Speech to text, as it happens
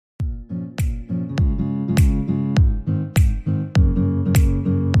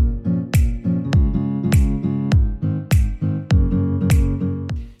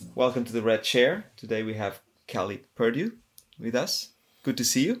Welcome to the Red Chair. Today we have Kelly Perdew with us. Good to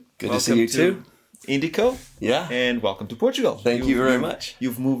see you. Good to see you too. Indico. Yeah. And welcome to Portugal. Thank you very much.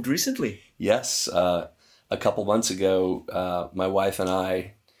 You've moved recently. Yes. A couple months ago, my wife and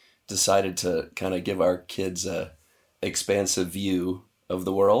I decided to kind of give our kids a expansive view of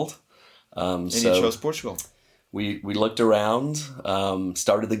the world. And you chose Portugal. We looked around,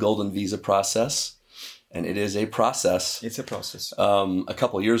 started the Golden Visa process, and it is a process. It's a process. A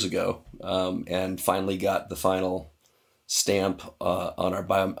couple years ago, and finally got the final stamp on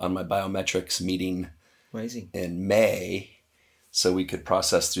my biometrics meeting. Amazing. In May, so we could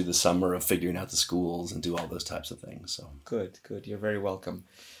process through the summer of figuring out the schools and do all those types of things. So good. You're very welcome.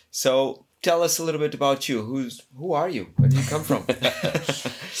 So tell us a little bit about you. Who are you? Where do you come from?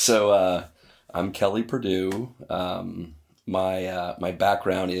 So I'm Kelly Perdew. My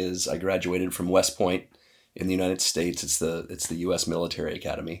background is I graduated from West Point in the United States. It's the U.S. Military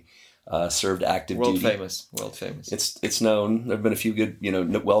Academy. Served active duty. World famous. It's known. There've been a few good,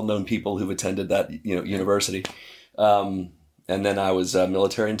 well-known people who've attended that, university. And then I was a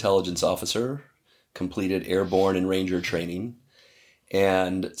military intelligence officer, completed airborne and ranger training,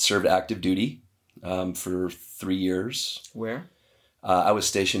 and served active duty for 3 years. Where? I was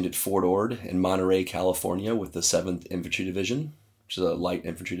stationed at Fort Ord in Monterey, California, with the 7th Infantry Division, which is a light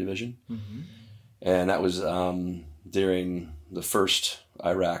infantry division. Mm-hmm. And that was during the first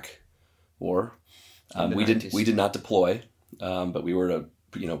Iraq War. We did not deploy, but we were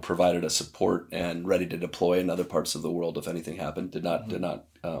provided a support and ready to deploy in other parts of the world if anything happened. Did not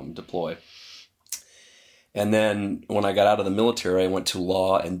deploy. And then when I got out of the military, I went to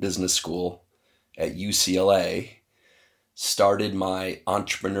law and business school at UCLA. Started my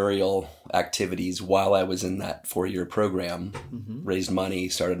entrepreneurial activities while I was in that 4-year program. Mm-hmm. Raised money,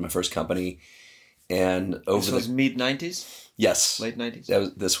 started my first company, and this was mid-90s. Yes, late 90s.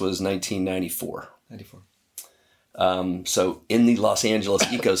 This was 1994. 94. So in the Los Angeles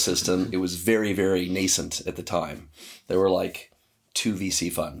ecosystem, it was very, very nascent at the time. There were like 2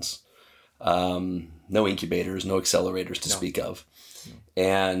 VC funds, no incubators, no accelerators to speak of. No.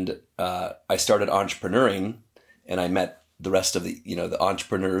 And I started entrepreneuring, and I met the rest of the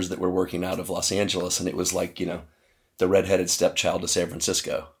entrepreneurs that were working out of Los Angeles, and it was like, the redheaded stepchild of San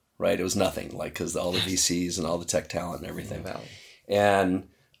Francisco, right? It was nothing, like, because all the VCs and all the tech talent and everything. And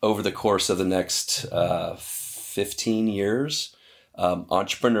over the course of the next 15 years,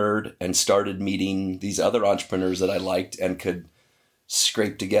 entrepreneured and started meeting these other entrepreneurs that I liked and could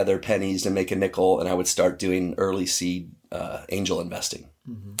scrape together pennies to make a nickel, and I would start doing early seed angel investing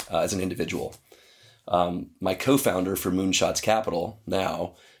as an individual. My co-founder for Moonshots Capital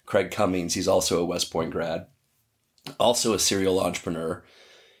now, Craig Cummings, he's also a West Point grad, also a serial entrepreneur.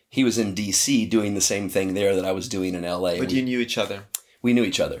 He was in DC doing the same thing there that I was doing in LA. But you knew each other. We knew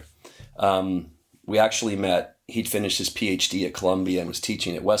each other. We actually met. He'd finished his PhD at Columbia and was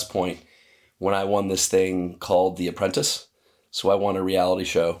teaching at West Point when I won this thing called The Apprentice. So I won a reality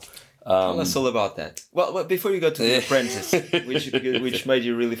show. Tell us all about that. Well, before you go to The Apprentice, which made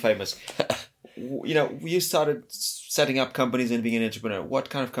you really famous, you started setting up companies and being an entrepreneur. What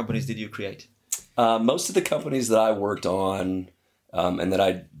kind of companies did you create? Most of the companies that I worked on and that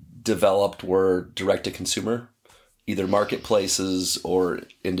I developed were direct-to-consumer, either marketplaces or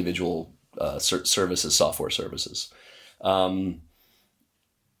individual services, software services.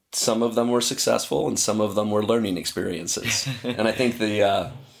 Some of them were successful and some of them were learning experiences. And I think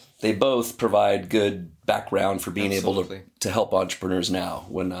they both provide good background for being able to help entrepreneurs now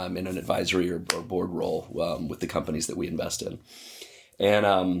when I'm in an advisory or board role with the companies that we invest in.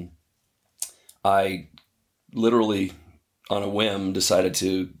 And I literally, on a whim, decided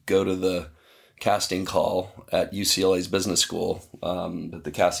to go to the casting call at UCLA's business school that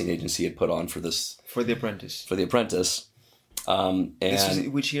the casting agency had put on for this. For The Apprentice. For The Apprentice.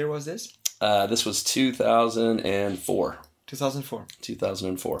 Which year was this? This was 2004.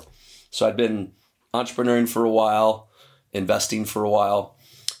 2004. So I'd been entrepreneuring for a while, investing for a while,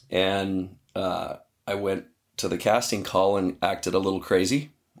 and I went to the casting call and acted a little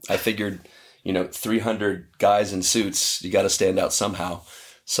crazy. I figured, 300 guys in suits, you got to stand out somehow.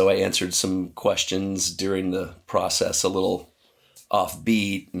 So I answered some questions during the process, a little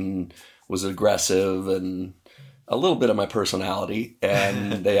offbeat, and was aggressive and a little bit of my personality.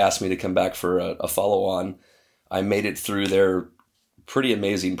 And they asked me to come back for a follow-on. I made it through their pretty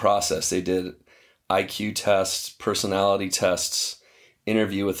amazing process. They did IQ tests, personality tests,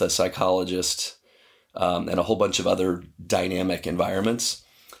 interview with a psychologist, and a whole bunch of other dynamic environments.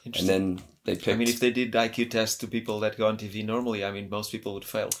 And then they picked... if they did IQ tests to people that go on TV normally, most people would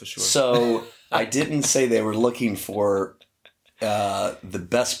fail for sure. So I didn't say they were looking for the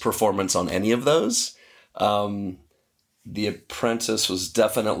best performance on any of those. The Apprentice was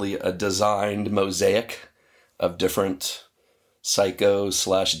definitely a designed mosaic of different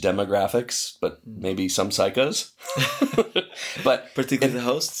psycho/demographics, but maybe some psychos. But particularly the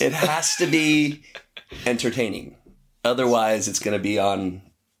hosts. It has to be entertaining. Otherwise, it's going to be on,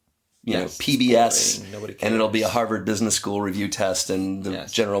 PBS, and it'll be a Harvard Business School review test, and the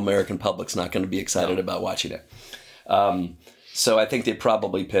general American public's not going to be excited about watching it. So I think they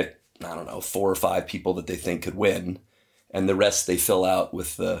probably pick, 4 or 5 people that they think could win, and the rest they fill out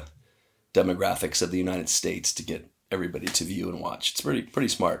with the demographics of the United States to get everybody to view and watch. It's pretty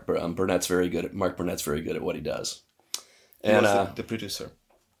smart. Mark Burnett's very good at what he does. And the producer.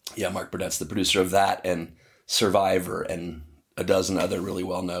 Yeah, Mark Burnett's the producer of that and Survivor and a dozen other really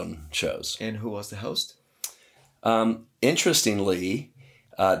well-known shows. And who was the host? Interestingly,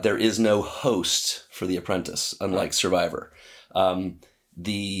 there is no host for The Apprentice, unlike Survivor.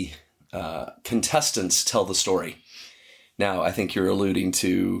 The contestants tell the story. Now, I think you're alluding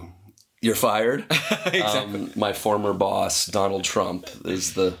to you're fired. Exactly. My former boss, Donald Trump,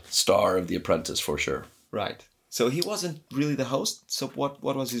 is the star of The Apprentice for sure. Right. So he wasn't really the host. So what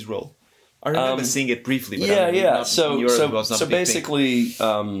was his role? I remember seeing it briefly. But So basically,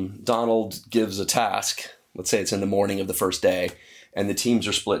 Donald gives a task. Let's say it's in the morning of the first day, and the teams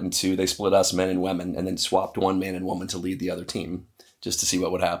are split in two. They split us, men and women, and then swapped one man and woman to lead the other team, just to see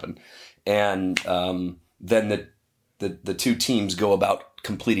what would happen. And then the two teams go about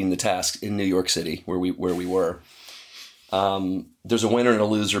completing the task in New York City, where we were. There's a winner and a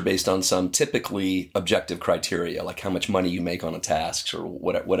loser based on some typically objective criteria, like how much money you make on a task or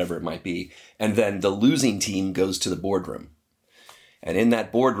whatever it might be. And then the losing team goes to the boardroom. And in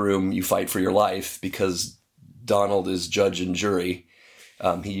that boardroom, you fight for your life because Donald is judge and jury.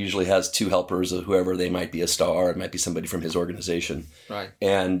 He usually has 2 helpers of whoever they might be, a star, it might be somebody from his organization. Right.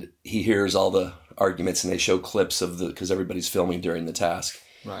 And he hears all the arguments, and they show clips because everybody's filming during the task.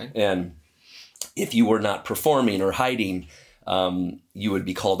 Right. And if you were not performing or hiding, you would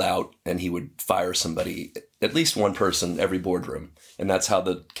be called out, and he would fire somebody, at least one person every boardroom. And that's how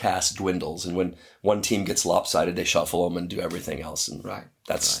the cast dwindles. And when one team gets lopsided, they shuffle them and do everything else. And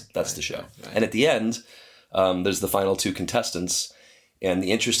that's the show. Right. And at the end, there's the final 2 contestants. And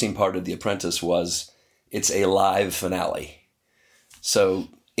the interesting part of The Apprentice was it's a live finale. So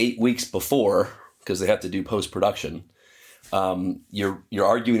 8 weeks before, because they have to do post-production, you're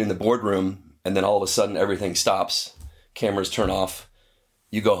arguing in the boardroom, and then all of a sudden everything stops. Cameras turn off.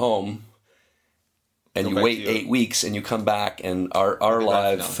 You go home, and you wait 8 weeks, and you come back, and our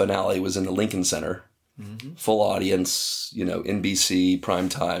live finale was in the Lincoln Center. Mm-hmm. Full audience, NBC,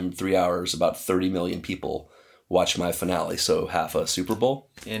 primetime, 3 hours, about 30 million people watch my finale, so half a Super Bowl.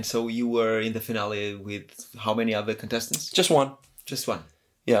 And so you were in the finale with how many other contestants? Just one. Just one?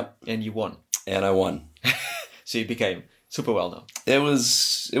 Yeah. And you won? And I won. So you became super well known. It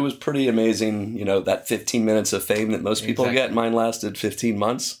was pretty amazing, that 15 minutes of fame that most people get. Mine lasted 15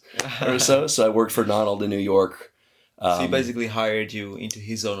 months or so. So I worked for Donald in New York. So he basically hired you into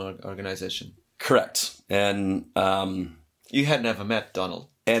his own organization. Correct. And you had never met Donald.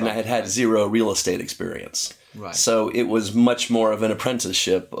 And I had 0 real estate experience. Right. So it was much more of an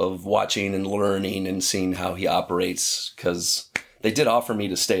apprenticeship of watching and learning and seeing how he operates, because they did offer me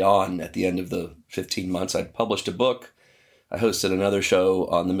to stay on at the end of the 15 months. I'd published a book. I hosted another show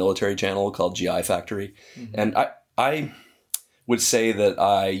on the military channel called GI Factory. Mm-hmm. And I would say that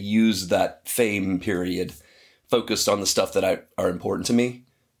I used that fame period focused on the stuff that are important to me: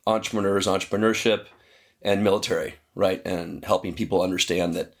 entrepreneurs, entrepreneurship, and military, right? And helping people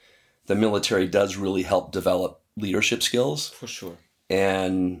understand that the military does really help develop leadership skills. For sure.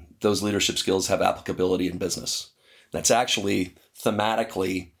 And those leadership skills have applicability in business. That's actually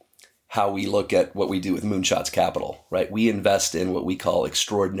thematically how we look at what we do with Moonshots Capital, right? We invest in what we call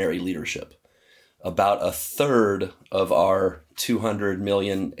extraordinary leadership. About a third of our 200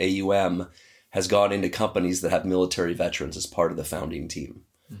 million AUM has gone into companies that have military veterans as part of the founding team.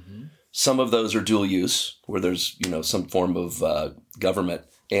 Mm-hmm. Some of those are dual use, where there's some form of government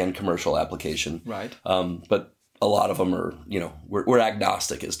and commercial application. Right. But a lot of them are, we're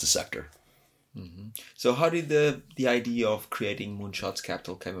agnostic as to sector. Mm-hmm. So how did the idea of creating Moonshots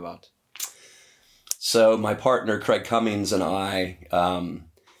Capital came about? So my partner, Craig Cummings, and I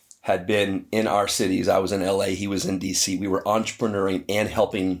had been in our cities. I was in LA, he was in DC. We were entrepreneuring and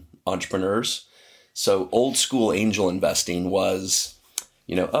helping entrepreneurs. So old school angel investing was,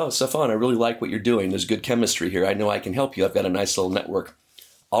 oh, Safan, I really like what you're doing. There's good chemistry here. I know I can help you. I've got a nice little network.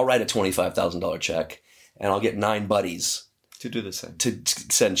 I'll write a $25,000 check, and I'll get 9 buddies to do the same, to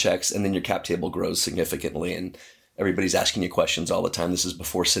send checks, and then your cap table grows significantly. And everybody's asking you questions all the time. This is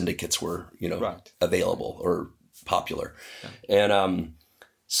before syndicates were, available or popular. Yeah. And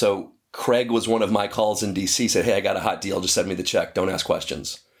so Craig was one of my calls in DC, said, hey, I got a hot deal. Just send me the check. Don't ask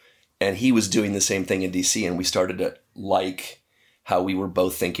questions. And he was doing the same thing in DC. And we started to like how we were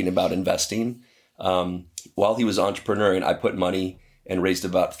both thinking about investing. While he was entrepreneuring, I put money and raised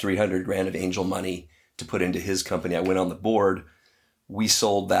about $300,000 of angel money to put into his company. I went on the board. We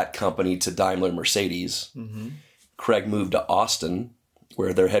sold that company to Daimler Mercedes. Mm-hmm. Craig moved to Austin,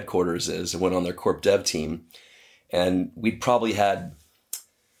 where their headquarters is, and went on their corp dev team. And we'd probably had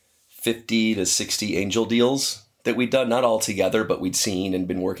 50 to 60 angel deals that we'd done, not all together, but we'd seen and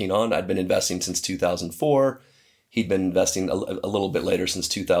been working on. I'd been investing since 2004. He'd been investing a little bit later, since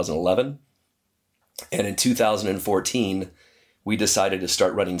 2011. And in 2014, we decided to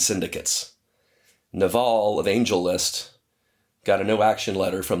start running syndicates. Naval of AngelList got a no action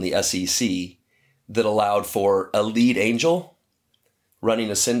letter from the SEC that allowed for a lead angel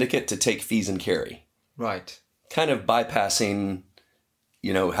running a syndicate to take fees and carry. Right. Kind of bypassing,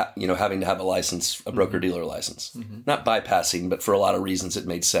 having to have a license, a broker-dealer license. Mm-hmm. Not bypassing, but for a lot of reasons it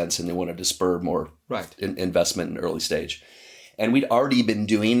made sense, and they wanted to spur more investment in early stage. And we'd already been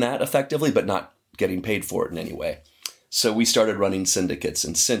doing that effectively, but not getting paid for it in any way. So we started running syndicates.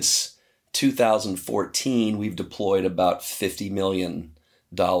 And since 2014, we've deployed about $50 million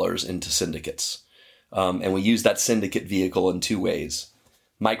into syndicates. And we use that syndicate vehicle in two ways.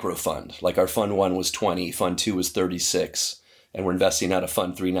 Microfund, like our fund 1 was 20, fund 2 was 36, and we're investing out of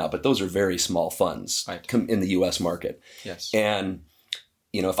fund 3 now. But those are very small funds in the U.S. market. Yes. And,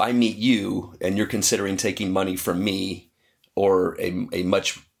 if I meet you and you're considering taking money from me or a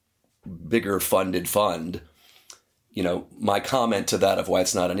much bigger funded fund, my comment to that of why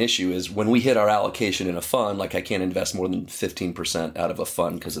it's not an issue is when we hit our allocation in a fund, like I can't invest more than 15% out of a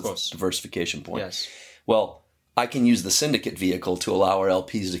fund because it's a diversification point. Yes. Well, I can use the syndicate vehicle to allow our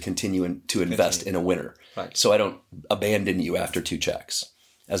LPs to continue to invest in a winner. Right. So I don't abandon you after 2 checks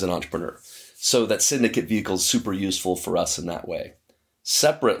as an entrepreneur. So that syndicate vehicle is super useful for us in that way.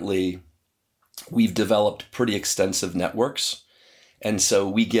 Separately, we've developed pretty extensive networks. And so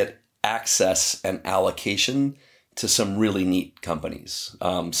we get access and allocation to some really neat companies.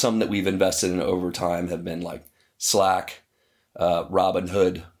 Some that we've invested in over time have been like Slack,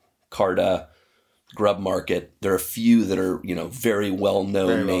 Robinhood, Carta, Grub Market. There are a few that are, very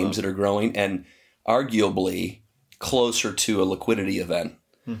well-known names that are growing and arguably closer to a liquidity event.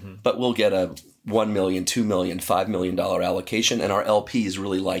 Mm-hmm. But we'll get a $1 million, $2 million, $5 million allocation, and our LPs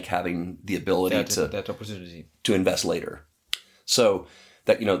really like having the ability to invest later. So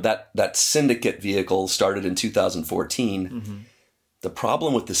that syndicate vehicle started in 2014. Mm-hmm. The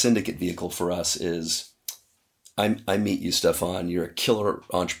problem with the syndicate vehicle for us is I meet you, Stefan. You're a killer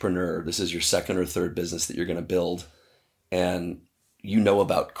entrepreneur. This is your second or third business that you're going to build. And you know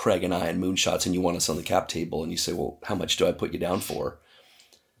about Craig and I and Moonshots, and you want us on the cap table. And you say, well, how much do I put you down for?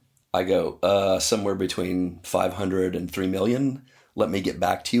 I go, somewhere between 500 and 3 million. Let me get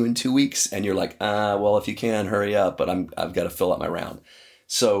back to you in 2 weeks. And you're like, well, if you can, hurry up. But I've got to fill out my round.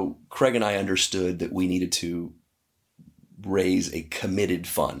 So Craig and I understood that we needed to raise a committed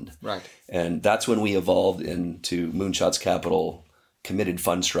fund. Right. And that's when we evolved into Moonshots Capital committed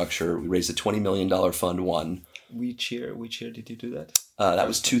fund structure. We raised a $20 million fund 1. Which year did you do that? That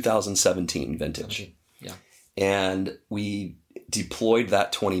was 2017 vintage. Yeah. And we deployed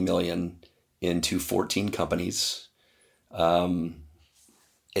that 20 million into 14 companies.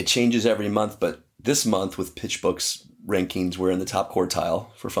 It changes every month, but this month with PitchBook's rankings, we're in the top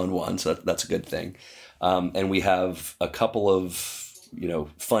quartile for fund 1. So that's a good thing. And we have a couple of,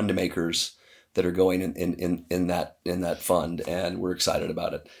 fund makers that are going in that fund, and we're excited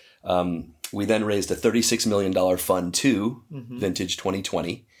about it. We then raised a $36 million fund 2, vintage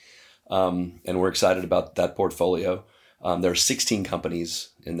 2020. And we're excited about that portfolio. There are 16 companies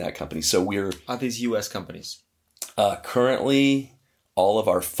in that company. So Are these U.S. companies? Currently, all of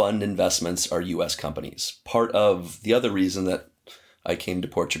our fund investments are U.S. companies. Part of the other reason that I came to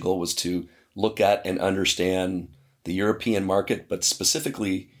Portugal was to look at and understand the European market, but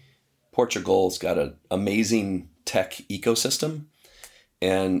specifically Portugal's got an amazing tech ecosystem.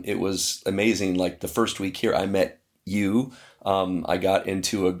 And it was amazing. Like the first week here, I met you. I got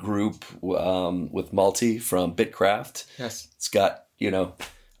into a group with Malti from Bitcraft. Yes. It's got,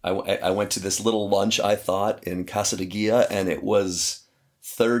 I went to this little lunch, I thought, in Casa de Guia, and it was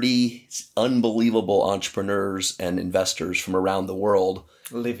 30 unbelievable entrepreneurs and investors from around the world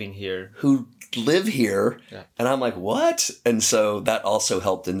living here who live here. Yeah. And I'm like, what? And so that also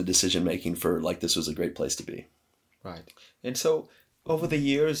helped in the decision making for like, this was a great place to be. Right. And so over the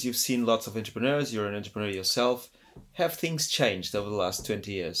years, you've seen lots of entrepreneurs. You're an entrepreneur yourself. have things changed over the last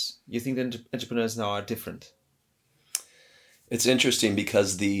 20 years? You think that entrepreneurs now are different? It's interesting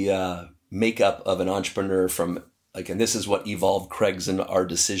because the makeup of an entrepreneur from, like, and this is what evolved Craig's and our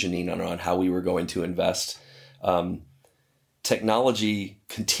decisioning on how we were going to invest. Technology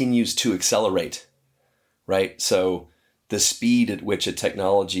continues to accelerate, right? So the speed at which a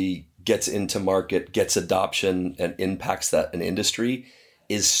technology gets into market, gets adoption, and impacts that an industry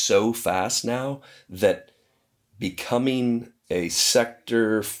is so fast now that becoming a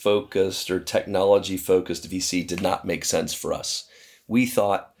sector-focused or technology-focused VC did not make sense for us. We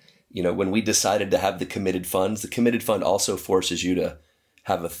thought, when we decided to have the committed funds, the committed fund also forces you to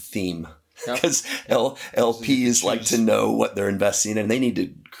have a theme. Because LPs like to know what they're investing in, and they need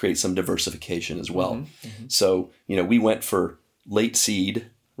to create some diversification as well. Mm-hmm, mm-hmm. So, we went for late seed,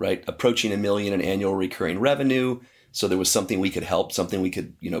 right? Approaching $1 million in annual recurring revenue. So there was something we could help, something we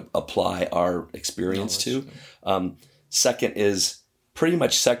could, apply our experience to. Second is pretty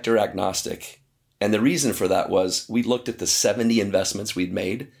much sector agnostic. And the reason for that was we looked at the 70 investments we'd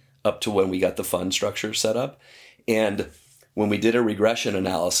made up to when we got the fund structure set up. And when we did a regression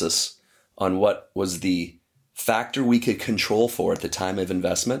analysis on what was the factor we could control for at the time of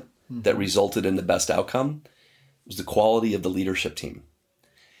investment that resulted in the best outcome, was the quality of the leadership team.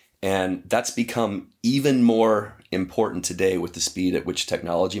 And that's become even more important today with the speed at which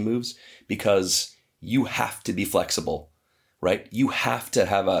technology moves, because you have to be flexible, right? You have to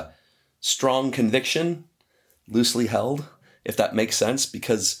have a strong conviction, loosely held, if that makes sense,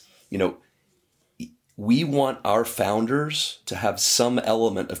 because, we want our founders to have some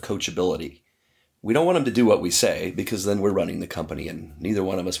element of coachability. We don't want them to do what we say, because then we're running the company and neither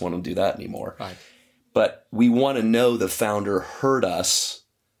one of us want to do that anymore. Right. But we want to know the founder heard us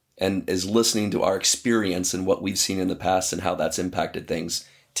and is listening to our experience and what we've seen in the past and how that's impacted things,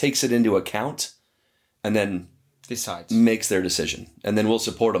 takes it into account, and then decides, makes their decision. And then we'll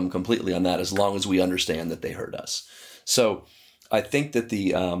support them completely on that as long as we understand that they heard us. So I think that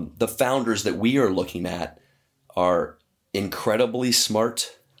the founders that we are looking at are incredibly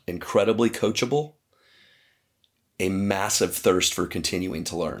smart, incredibly coachable, a massive thirst for continuing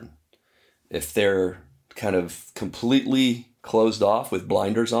to learn. If they're kind of completely closed off with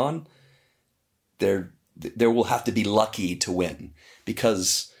blinders on, there will have to be lucky to win.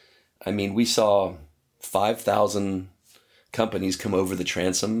 Because, we saw 5,000 companies come over the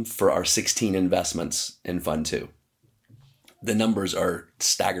transom for our 16 investments in Fund 2. The numbers are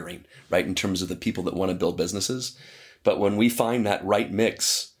staggering, right, in terms of the people that want to build businesses. But when we find that right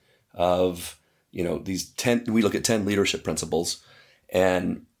mix of, these 10, we look at 10 leadership principles,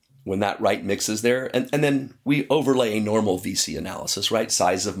 and when that right mix is there, and then we overlay a normal VC analysis, right?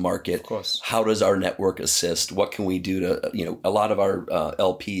 Size of market, of course. How does our network assist? What can we do to, a lot of our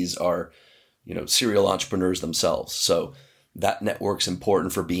LPs are, serial entrepreneurs themselves. So that network's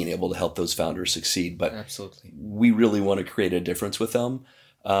important for being able to help those founders succeed. But absolutely, we really want to create a difference with them.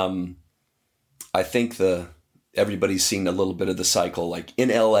 I think everybody's seen a little bit of the cycle, like in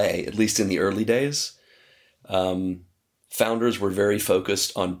LA, at least in the early days, founders were very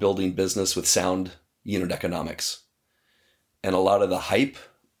focused on building business with sound unit economics. And a lot of the hype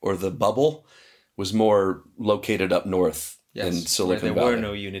or the bubble was more located up north in Silicon Valley. There were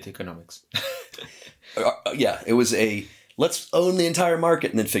no unit economics. It was let's own the entire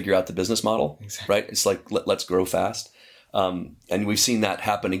market and then figure out the business model, exactly. Right? It's like, let's grow fast. And we've seen that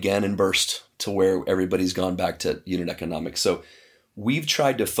happen again and burst to where everybody's gone back to unit economics. So we've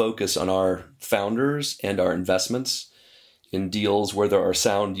tried to focus on our founders and our investments in deals where there are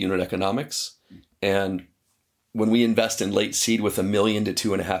sound unit economics. And when we invest in late seed with $1 million to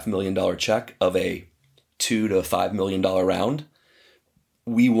 $2.5 million check of a $2 to $5 million round,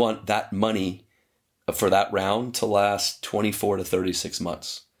 we want that money for that round to last 24 to 36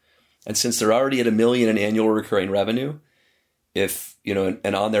 months. And since they're already at $1 million in annual recurring revenue, if,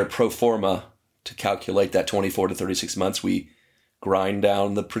 and on their pro forma to calculate that 24 to 36 months, we grind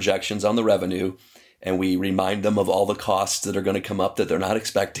down the projections on the revenue and we remind them of all the costs that are going to come up that they're not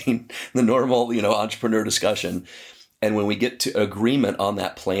expecting, the normal, entrepreneur discussion. And when we get to agreement on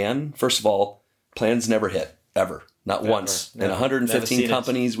that plan, first of all, plans never hit, ever. Not once. In 115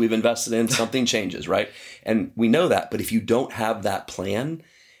 companies we've invested in, something changes, right? And we know that. But if you don't have that plan,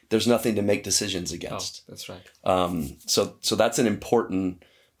 there's nothing to make decisions against. Oh, that's right. So that's an important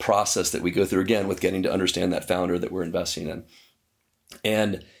process that we go through, again, with getting to understand that founder that we're investing in.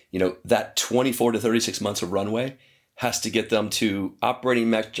 And, that 24 to 36 months of runway has to get them to operating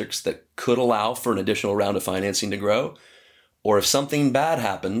metrics that could allow for an additional round of financing to grow. Or if something bad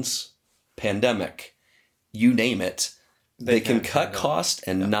happens, pandemic, you name it, they can cut cost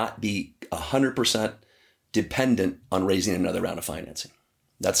and not be 100% dependent on raising another round of financing.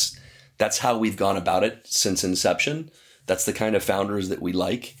 That's how we've gone about it since inception. That's the kind of founders that we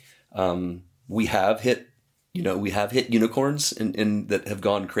like. We have hit unicorns in that have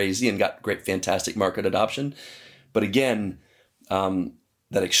gone crazy and got great, fantastic market adoption. But again,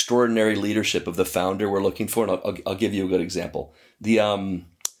 that extraordinary leadership of the founder we're looking for, and I'll give you a good example.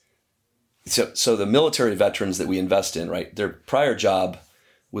 So the military veterans that we invest in, right? Their prior job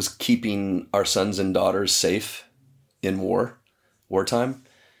was keeping our sons and daughters safe in wartime,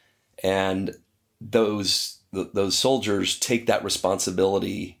 and those soldiers take that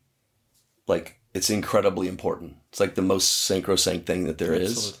responsibility like it's incredibly important. It's like the most sacrosanct thing that there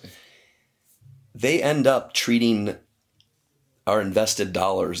Absolutely. Is. They end up treating our invested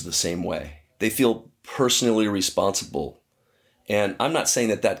dollars the same way. They feel personally responsible. And I'm not saying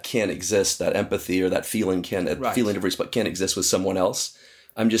that can't exist, that empathy or that feeling feeling of respect can't exist with someone else.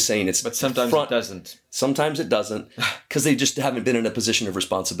 I'm just saying But sometimes it doesn't. Sometimes it doesn't because they just haven't been in a position of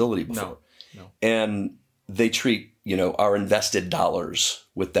responsibility before. No. And they treat, our invested dollars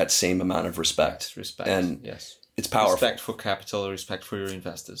with that same amount of respect. Respect. And yes. It's powerful. Respect for capital, respect for your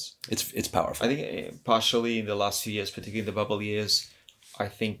investors. It's powerful. I think partially in the last few years, particularly the bubble years, I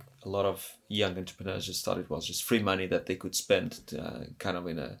think a lot of young entrepreneurs just thought it was just free money that they could spend kind of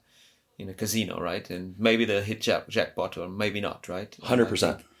in a casino, right? And maybe they'll hit jackpot or maybe not, right?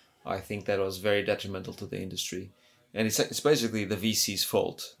 100%. I think that was very detrimental to the industry. And it's basically the VC's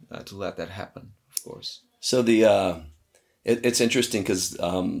fault to let that happen, of course. So it's interesting because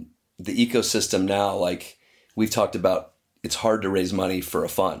the ecosystem now, like we've talked about, it's hard to raise money for a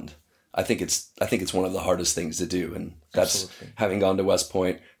fund. I think it's one of the hardest things to do, and that's Absolutely. Having gone to West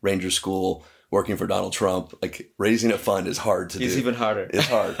Point, Ranger School, working for Donald Trump. Like raising a fund is hard to do. It's even harder. It's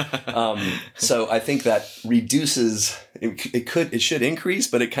hard. So I think that reduces. It should increase,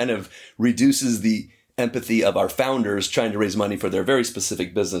 but it kind of reduces the empathy of our founders trying to raise money for their very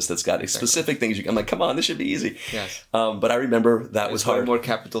specific business that's got specific things. I'm like, come on, this should be easy. Yes. But I remember that was hard. More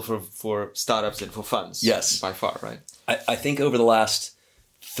capital for startups than for funds. Yes. By far, right? I think over the last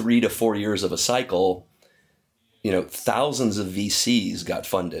 3 to 4 years of a cycle, thousands of VCs got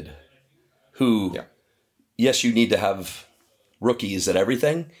funded who, yes, you need to have rookies at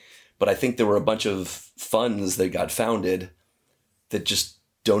everything, but I think there were a bunch of funds that got founded that just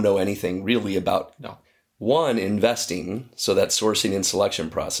don't know anything really about, one, investing, so that sourcing and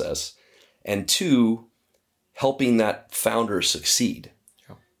selection process, and two, helping that founder succeed.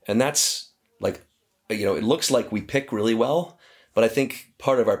 Yeah. And that's like, it looks like we pick really well, but I think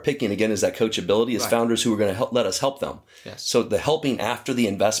part of our picking, again, is that coachability is founders who are going to let us help them. Yes. So the helping after the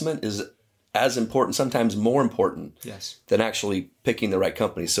investment is as important, sometimes more important than actually picking the right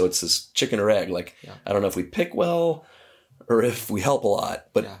company. So it's this chicken or egg. Like, I don't know if we pick well or if we help a lot,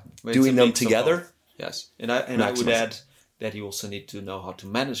 but doing them together. Yes. And I would add that you also need to know how to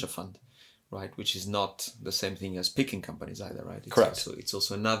manage a fund, right? Which is not the same thing as picking companies either, right? Correct. It's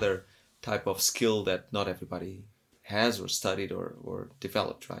also another type of skill that not everybody has or studied or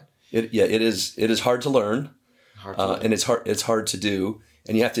developed, right? It is hard to learn. And it's hard to do.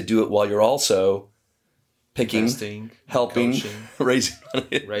 And you have to do it while you're also picking, investing, helping, coaching,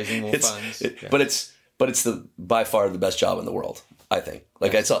 raising more funds. But it's by far the best job in the world, I think.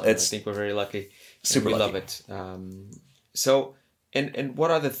 Like I think we're very lucky. Super we lucky. love it. So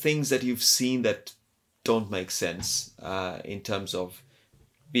what are the things that you've seen that don't make sense in terms of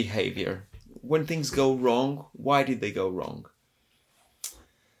behavior? When things go wrong, why did they go wrong?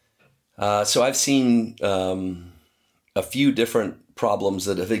 So I've seen a few different problems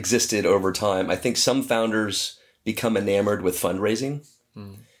that have existed over time. I think some founders become enamored with fundraising,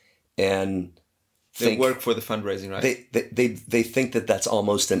 and they work for the fundraising, right? They think that that's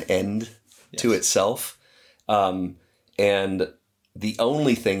almost an end to itself, and the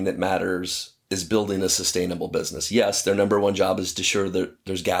only thing that matters is building a sustainable business. Yes, their number one job is to ensure that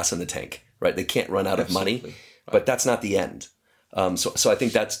there's gas in the tank. Right, they can't run out of money, but that's not the end. So I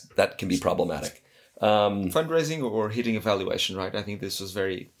think that can be problematic. Fundraising or hitting a valuation, right? I think this was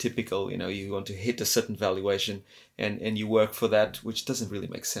very typical. You want to hit a certain valuation and you work for that, which doesn't really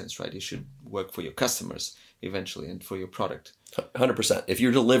make sense, right? You should work for your customers eventually and for your product. 100%. If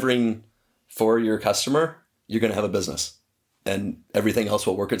you're delivering for your customer, you're going to have a business. And everything else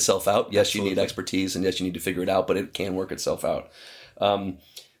will work itself out. Yes, Absolutely. You need expertise, and yes, you need to figure it out, but it can work itself out.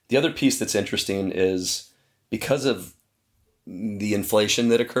 The other piece that's interesting is because of the inflation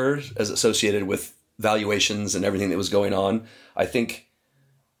that occurred as associated with valuations and everything that was going on, I think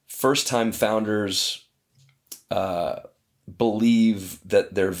first-time founders believe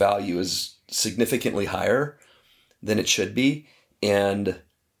that their value is significantly higher than it should be, and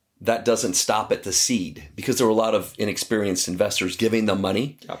that doesn't stop at the seed, because there were a lot of inexperienced investors giving them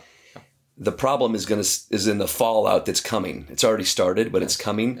money. Yep. The problem is in the fallout that's coming. It's already started, but it's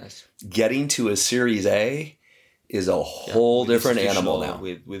coming. Yes. Getting to a Series A is a whole different animal now.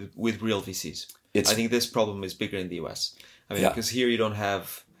 With real VCs. I think this problem is bigger in the US. I mean, because here you don't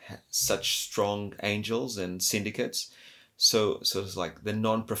have such strong angels and syndicates. So it's like the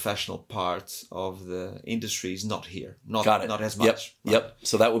non-professional part of the industry is not here. Not as much. Yep.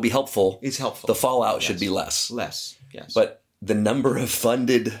 So that would be helpful. It's helpful. The fallout should be less. Less, yes. But the number of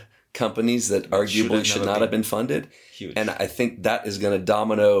funded companies that arguably should not have been funded. Huge. And I think that is going to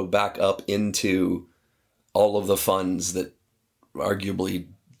domino back up into all of the funds that arguably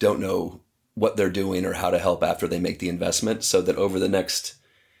don't know what they're doing or how to help after they make the investment, so that over the next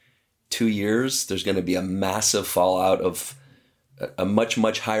 2 years, there's going to be a massive fallout of a much,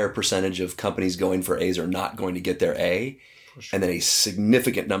 much higher percentage of companies going for A's are not going to get their A. Sure. And then a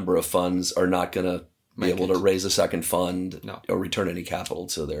significant number of funds are not going to be able to raise a second fund or return any capital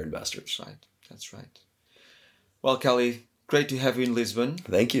to their investors. That's right. Well, Kelly, great to have you in Lisbon.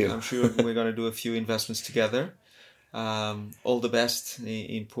 Thank you. I'm sure we're going to do a few investments together. All the best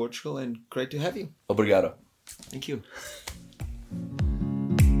in Portugal, and great to have you. Obrigado. Thank you.